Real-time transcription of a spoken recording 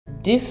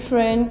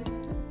different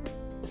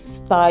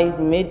styles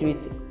made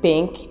with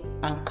pink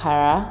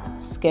Ankara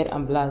skirt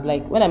and blouse.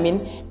 Like when I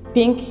mean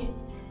pink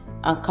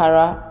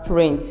Ankara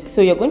print,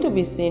 so you're going to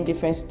be seeing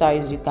different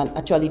styles you can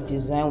actually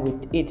design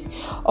with it.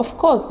 Of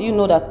course, you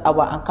know that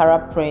our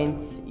Ankara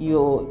print,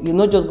 you're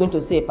not just going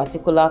to see a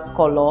particular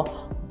color,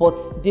 but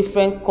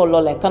different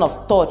color, like kind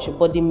of touch,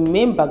 but the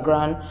main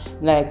background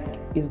like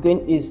is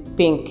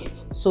pink.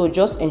 So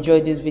just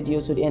enjoy this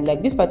video to the end.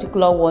 Like this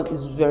particular one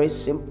is very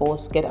simple,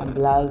 skirt and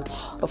blouse.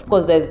 Of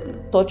course, there's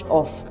touch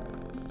of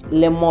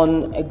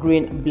lemon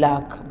green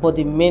black, but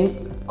the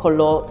main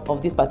color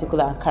of this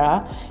particular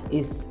Ankara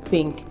is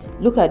pink.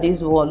 Look at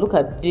this one, look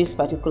at this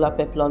particular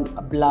peplum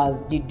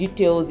blouse, the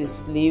details, the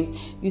sleeve,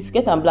 the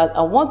skirt and blouse.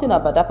 And one thing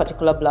about that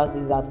particular blouse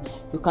is that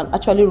you can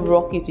actually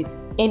rock it with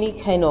any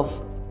kind of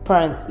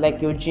print,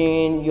 like your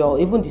jean, your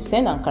even the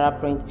same Ankara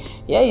print.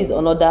 Here is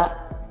another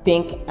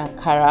pink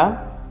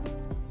Ankara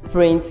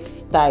print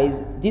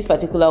styles. This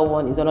particular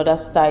one is another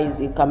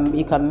styles you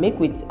can make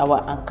with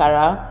our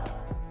Ankara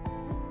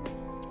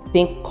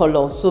pink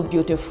color. So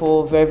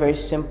beautiful, very, very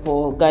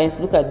simple. Guys,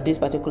 look at this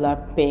particular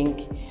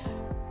pink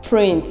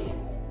print.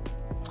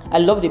 I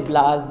love the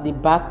blouse, the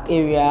back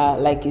area,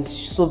 like it's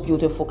so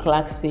beautiful,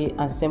 classy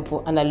and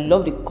simple. And I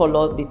love the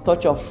color, the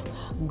touch of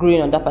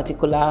green on that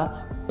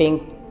particular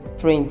pink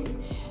print.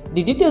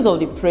 The details of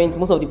the print,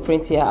 most of the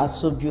print here are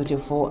so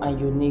beautiful and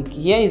unique.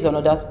 Here is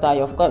another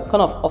style of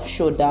kind of off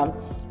shoulder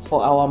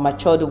for our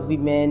matured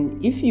women.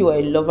 If you are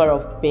a lover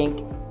of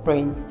pink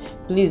prints,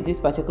 please,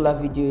 this particular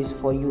video is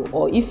for you.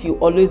 Or if you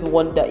always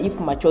wonder if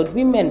matured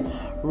women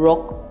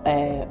rock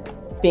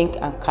pink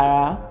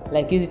Ankara,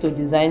 like use it to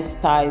design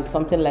styles,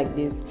 something like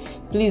this,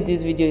 please,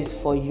 this video is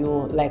for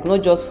you. Like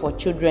not just for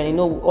children, you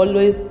know, we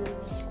always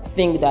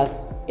think that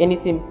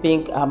anything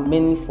pink are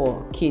mainly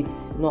for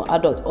kids. No,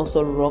 adult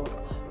also rock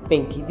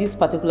pink. This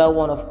particular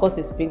one, of course,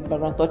 is pink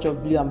background, touch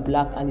of blue and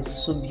black, and it's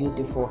so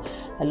beautiful.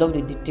 I love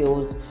the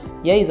details.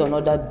 Here is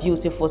another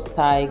beautiful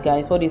style.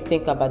 Guys, what do you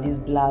think about this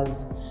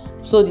blouse?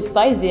 So the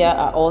styles here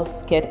are all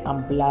skirt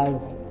and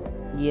blouse.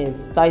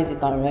 Yes, styles you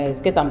can wear,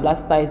 skirt and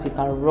blouse styles you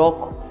can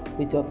rock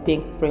with your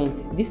pink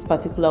print. This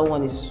particular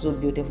one is so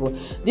beautiful.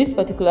 This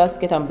particular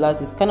skirt and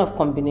blouse is kind of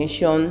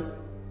combination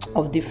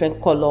of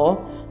different color,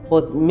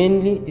 but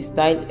mainly the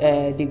style,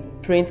 the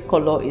print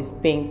color is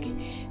pink.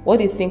 What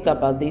do you think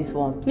about this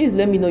one? Please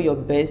let me know your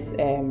best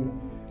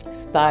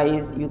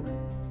styles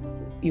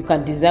you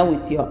can design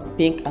with your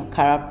pink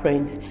Ankara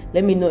print.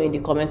 Let me know in the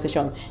comment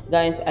section.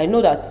 Guys, I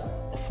know that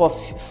for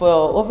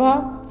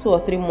over 2 or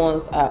 3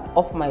 months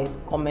off my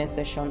comment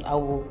section, I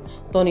will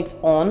turn it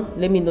on.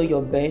 Let me know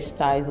your best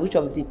styles, which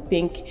of the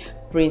pink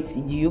prints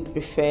you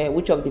prefer,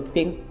 which of the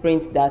pink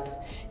prints that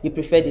you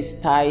prefer the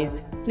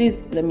styles.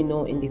 Please let me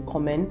know in the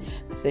comment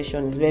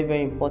section. It's very,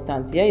 very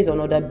important. Here is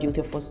another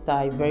beautiful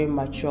style, very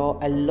mature.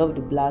 I love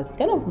the blouse,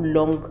 kind of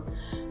long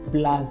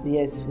blouse,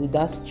 yes, with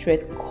that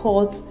straight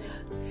cut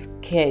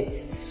skirt.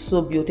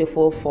 So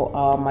beautiful for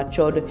our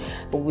matured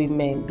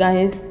women.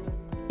 Guys,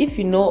 if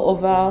you know,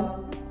 over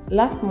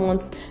last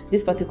month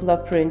this particular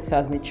print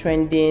has been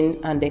trending,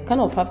 and they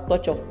kind of have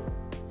touch of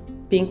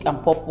pink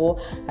and purple.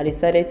 I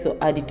decided to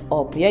add it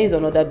up. Here is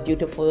another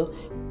beautiful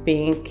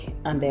pink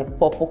and a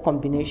purple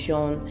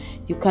combination.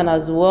 You can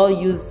as well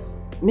use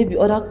maybe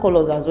other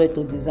colors as well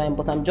to design,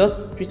 but I'm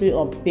just strictly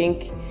on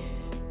pink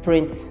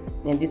print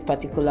in this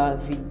particular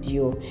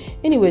video.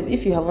 Anyways,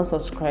 if you haven't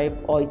subscribed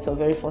or it's your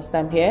very first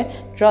time here,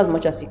 try as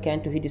much as you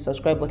can to hit the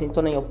subscribe button,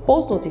 turn on your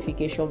post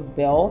notification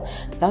bell.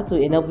 That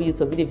will enable you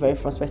to be the very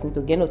first person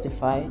to get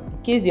notified.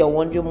 In case you're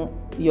wondering,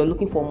 you're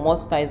looking for more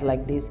styles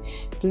like this,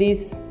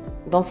 please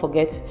don't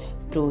forget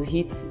to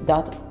hit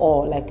that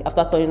all. Like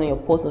after turning on your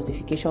post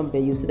notification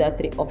bell, you see that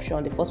 3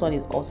 options. The first one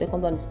is all,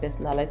 second one is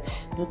personalized.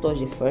 Do touch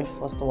the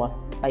first one.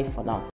 Bye for now.